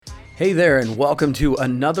Hey there, and welcome to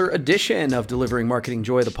another edition of Delivering Marketing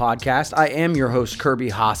Joy, the podcast. I am your host, Kirby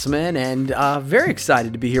Hasseman, and very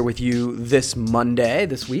excited to be here with you this Monday,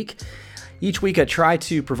 this week. Each week I try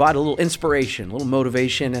to provide a little inspiration, a little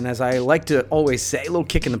motivation, and as I like to always say, a little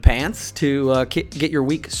kick in the pants to get your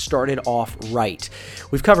week started off right.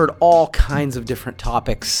 We've covered all kinds of different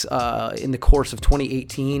topics in the course of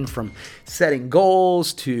 2018, from setting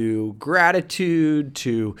goals to gratitude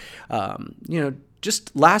to,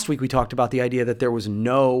 just last week we talked about the idea that there was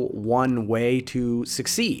no one way to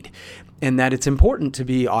succeed and that it's important to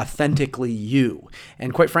be authentically you.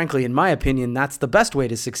 And quite frankly, in my opinion, that's the best way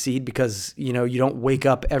to succeed because, you don't wake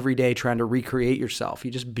up every day trying to recreate yourself.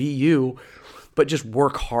 You just be you, but just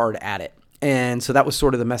work hard at it. And so that was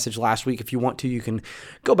sort of the message last week. If you want to, you can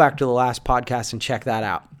go back to the last podcast and check that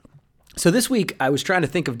out. So this week, I was trying to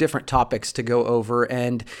think of different topics to go over,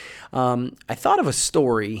 and I thought of a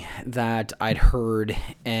story that I'd heard,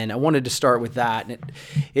 and I wanted to start with that. And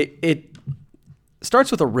it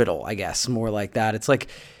starts with a riddle, I guess, more like that. It's like,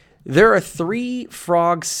 there are 3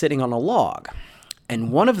 frogs sitting on a log,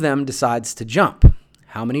 and one of them decides to jump.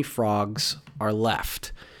 How many frogs are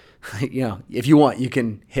left? If you want, you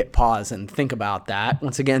can hit pause and think about that.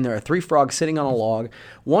 Once again, there are 3 frogs sitting on a log.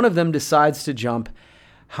 One of them decides to jump.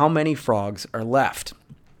 How many frogs are left?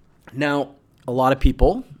 Now, a lot of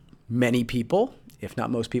people, many people, if not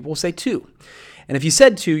most people, will say 2. And if you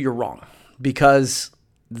said 2, you're wrong, because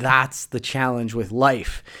that's the challenge with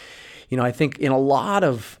life. I think in a lot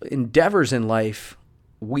of endeavors in life,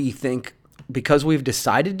 we think because we've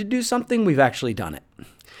decided to do something, we've actually done it.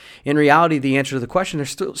 In reality, the answer to the question,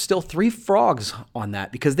 there's still 3 frogs on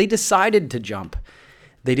that because they decided to jump.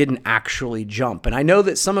 They didn't actually jump. And I know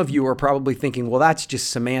that some of you are probably thinking, well, that's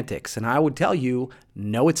just semantics. And I would tell you,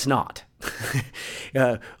 no, it's not.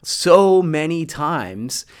 So many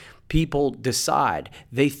times people decide,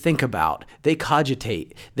 they think about, they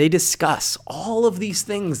cogitate, they discuss all of these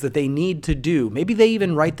things that they need to do. Maybe they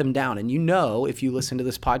even write them down. And if you listen to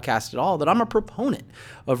this podcast at all, that I'm a proponent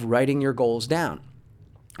of writing your goals down.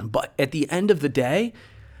 But at the end of the day,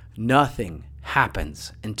 nothing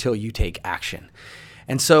happens until you take action.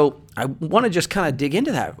 And so I want to just kind of dig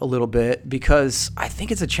into that a little bit because I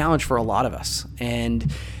think it's a challenge for a lot of us.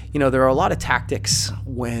 And, there are a lot of tactics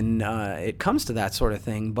when it comes to that sort of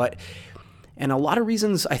thing. And a lot of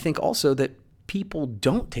reasons I think also that people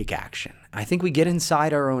don't take action. I think we get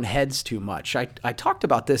inside our own heads too much. I talked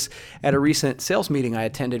about this at a recent sales meeting I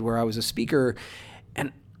attended where I was a speaker.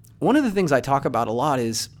 And one of the things I talk about a lot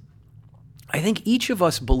is I think each of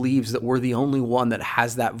us believes that we're the only one that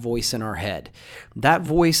has that voice in our head, that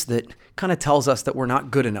voice that kind of tells us that we're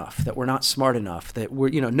not good enough, that we're not smart enough, that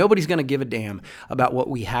nobody's going to give a damn about what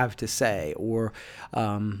we have to say, or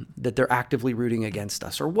that they're actively rooting against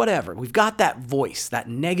us or whatever. We've got that voice, that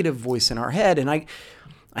negative voice in our head. And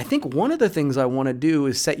I think one of the things I want to do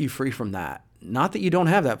is set you free from that. Not that you don't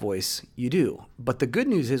have that voice, you do. But the good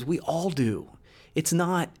news is we all do. It's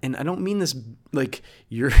not, and I don't mean this like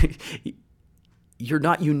you're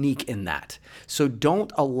not unique in that. So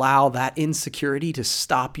don't allow that insecurity to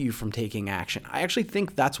stop you from taking action. I actually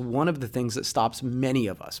think that's one of the things that stops many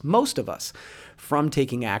of us, most of us, from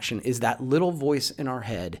taking action is that little voice in our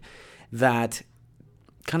head that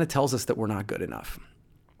kind of tells us that we're not good enough.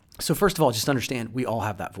 So first of all, just understand we all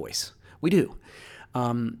have that voice. We do.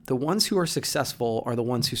 The ones who are successful are the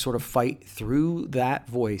ones who sort of fight through that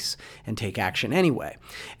voice and take action anyway.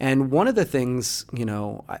 And one of the things,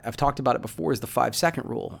 I've talked about it before, is the 5-second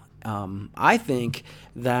rule. I think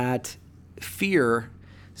that fear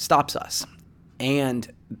stops us. And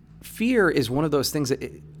fear is one of those things that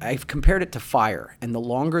I've compared it to fire. And the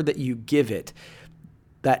longer that you give it,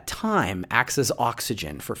 that time acts as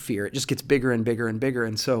oxygen for fear. It just gets bigger and bigger and bigger.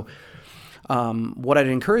 And so what I'd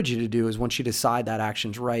encourage you to do is once you decide that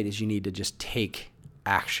action's right is you need to just take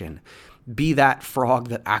action. Be that frog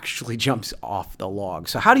that actually jumps off the log.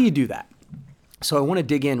 So how do you do that? So I want to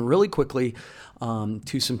dig in really quickly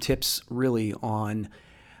to some tips really on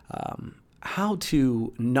how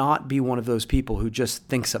to not be one of those people who just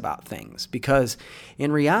thinks about things. Because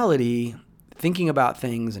in reality, thinking about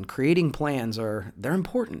things and creating plans they're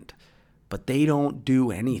important, but they don't do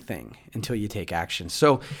anything until you take action.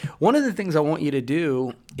 So one of the things I want you to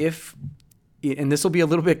do, and this will be a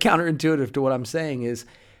little bit counterintuitive to what I'm saying, is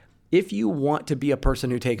if you want to be a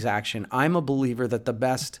person who takes action, I'm a believer that the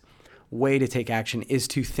best way to take action is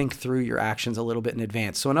to think through your actions a little bit in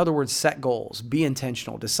advance. So in other words, set goals, be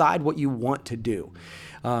intentional, decide what you want to do.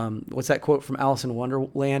 What's that quote from Alice in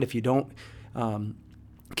Wonderland? If you don't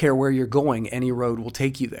care where you're going, any road will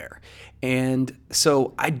take you there. And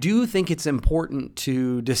so I do think it's important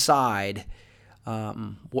to decide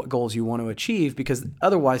what goals you want to achieve, because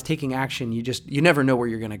otherwise taking action, you never know where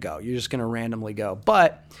you're going to go. You're just going to randomly go.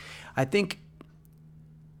 But I think,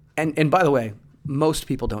 and by the way, most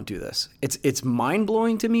people don't do this. It's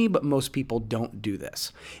mind-blowing to me, but most people don't do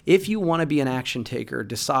this. If you want to be an action taker,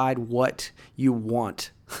 decide what you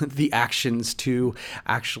want the actions to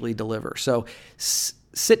actually deliver. So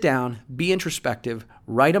sit down, be introspective,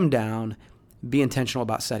 write them down, be intentional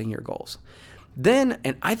about setting your goals. Then,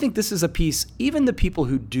 and I think this is a piece, even the people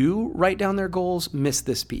who do write down their goals miss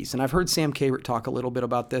this piece. And I've heard Sam Kabert talk a little bit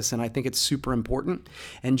about this, and I think it's super important.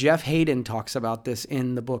 And Jeff Hayden talks about this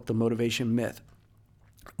in the book, The Motivation Myth.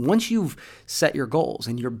 Once you've set your goals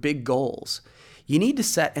and your big goals, you need to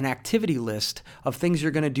set an activity list of things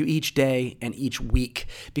you're going to do each day and each week.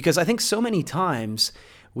 Because I think so many times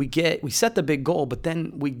we set the big goal, but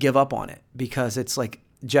then we give up on it because it's like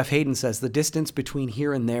Jeff Hayden says, the distance between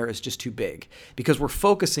here and there is just too big because we're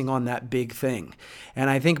focusing on that big thing.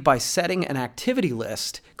 And I think by setting an activity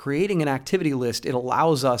list, creating an activity list, it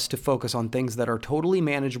allows us to focus on things that are totally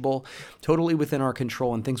manageable, totally within our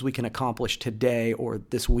control, and things we can accomplish today or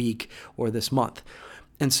this week or this month.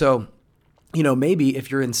 And so, maybe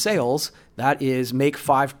if you're in sales, that is make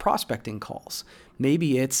 5 prospecting calls.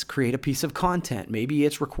 Maybe it's create a piece of content. Maybe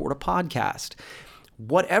it's record a podcast.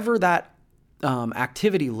 Whatever that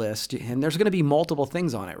activity list, and there's going to be multiple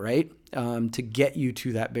things on it, right? To get you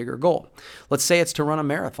to that bigger goal. Let's say it's to run a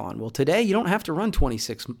marathon. Well, today you don't have to run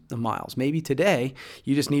 26 miles. Maybe today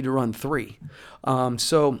you just need to run 3.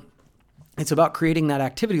 So it's about creating that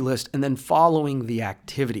activity list and then following the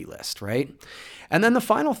activity list, right? And then the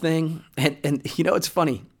final thing, and it's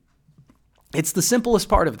funny, it's the simplest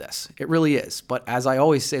part of this. It really is. But as I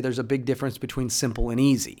always say, there's a big difference between simple and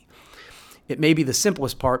easy. It may be the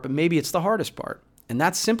simplest part, but maybe it's the hardest part. And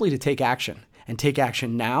that's simply to take action, and take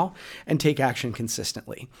action now, and take action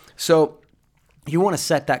consistently. So you want to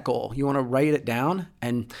set that goal. You want to write it down.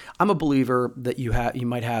 And I'm a believer that you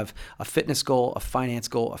might have a fitness goal, a finance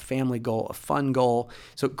goal, a family goal, a fun goal.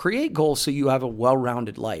 So create goals so you have a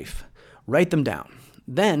well-rounded life. Write them down.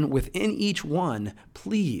 Then within each one,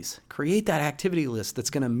 please create that activity list that's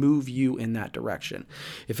going to move you in that direction.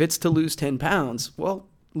 If it's to lose 10 pounds, well,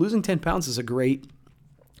 losing 10 pounds is a great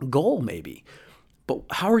goal maybe, but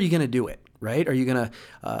how are you going to do it, right? Are you going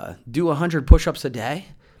to do 100 push-ups a day?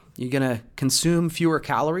 Are you going to consume fewer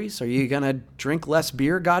calories? Are you going to drink less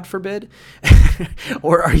beer, God forbid?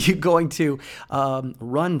 Or are you going to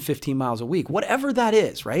run 15 miles a week? Whatever that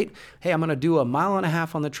is, right? Hey, I'm going to do 1.5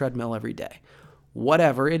 miles on the treadmill every day.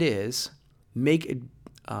 Whatever it is,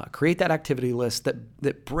 create that activity list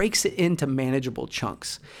that breaks it into manageable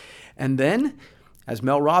chunks. And then, as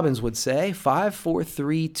Mel Robbins would say, 5, 4,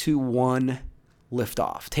 3, 2, 1, lift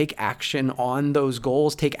off. Take action on those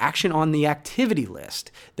goals. Take action on the activity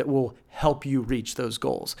list that will help you reach those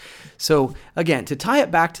goals. So again, to tie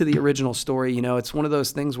it back to the original story, it's one of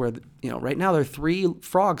those things where, right now there are 3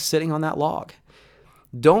 frogs sitting on that log.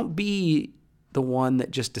 Don't be the one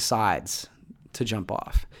that just decides to jump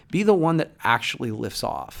off. Be the one that actually lifts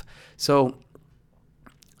off. So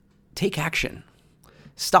take action.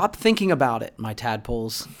 Stop thinking about it, my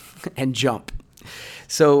tadpoles, and jump.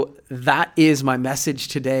 So that is my message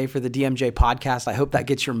today for the DMJ podcast. I hope that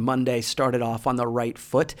gets your Monday started off on the right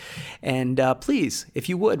foot. And please, if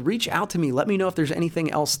you would, reach out to me. Let me know if there's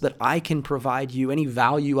anything else that I can provide you, any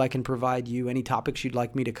value I can provide you, any topics you'd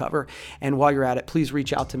like me to cover. And while you're at it, please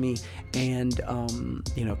reach out to me and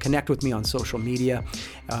connect with me on social media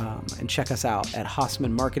and check us out at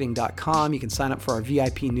HossmanMarketing.com. You can sign up for our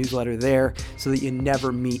VIP newsletter there so that you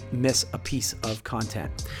never miss a piece of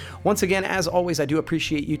content. Once again, as always, I do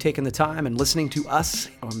appreciate you taking the time and listening to us,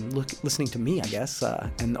 listening to me, I guess,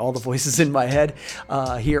 and all the voices in my head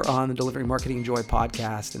here on the Delivering Marketing Joy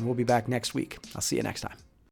podcast. And we'll be back next week. I'll see you next time.